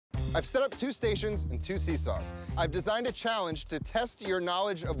I've set up 2 stations and 2 seesaws. I've designed a challenge to test your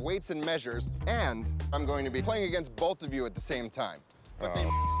knowledge of weights and measures, and I'm going to be playing against both of you at the same time.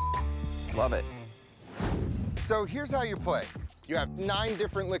 Love it. So here's how you play. You have 9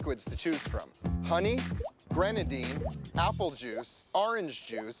 different liquids to choose from. Honey, grenadine, apple juice, orange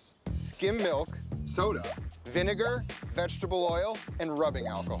juice, skim milk, soda, vinegar, vegetable oil, and rubbing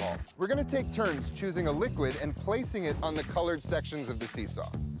alcohol. We're gonna take turns choosing a liquid and placing it on the colored sections of the seesaw.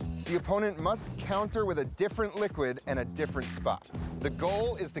 The opponent must counter with a different liquid and a different spot. The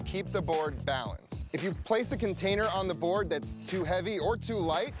goal is to keep the board balanced. If you place a container on the board that's too heavy or too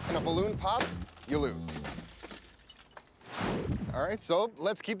light and a balloon pops, you lose. All right, so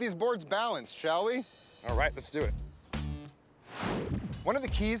let's keep these boards balanced, shall we? All right, let's do it. One of the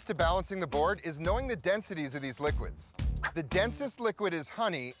keys to balancing the board is knowing the densities of these liquids. The densest liquid is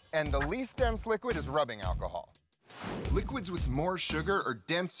honey, and the least dense liquid is rubbing alcohol. Liquids with more sugar are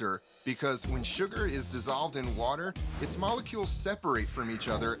denser because when sugar is dissolved in water, its molecules separate from each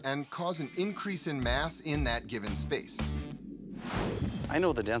other and cause an increase in mass in that given space. I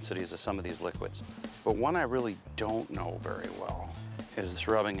know the densities of some of these liquids, but one I really don't know very well is this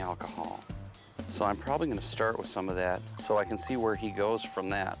rubbing alcohol. So I'm probably going to start with some of that so I can see where he goes from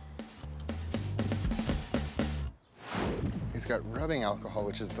that. He's got rubbing alcohol,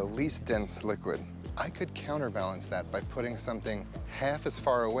 which is the least dense liquid. I could counterbalance that by putting something half as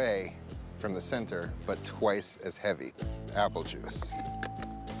far away from the center, but twice as heavy. Apple juice.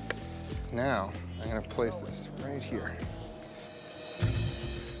 Now, I'm gonna place this right here.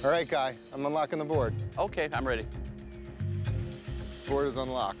 All right, Guy, I'm unlocking the board. Okay, I'm ready. Board is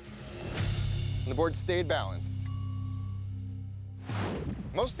unlocked. And the board stayed balanced.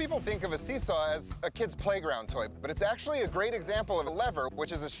 Most people think of a seesaw as a kid's playground toy, but it's actually a great example of a lever,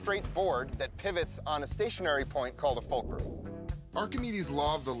 which is a straight board that pivots on a stationary point called a fulcrum. Archimedes'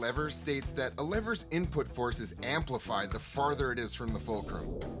 law of the lever states that a lever's input force is amplified the farther it is from the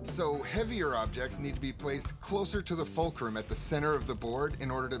fulcrum. So heavier objects need to be placed closer to the fulcrum at the center of the board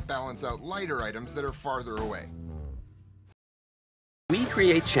in order to balance out lighter items that are farther away. We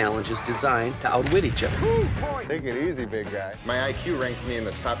create challenges designed to outwit each other. Take it easy, big guy. My IQ ranks me in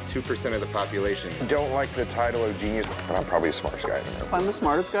the top 2% of the population. Don't like the title of genius, but I'm probably the smartest guy in the room. I'm the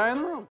smartest guy in the room.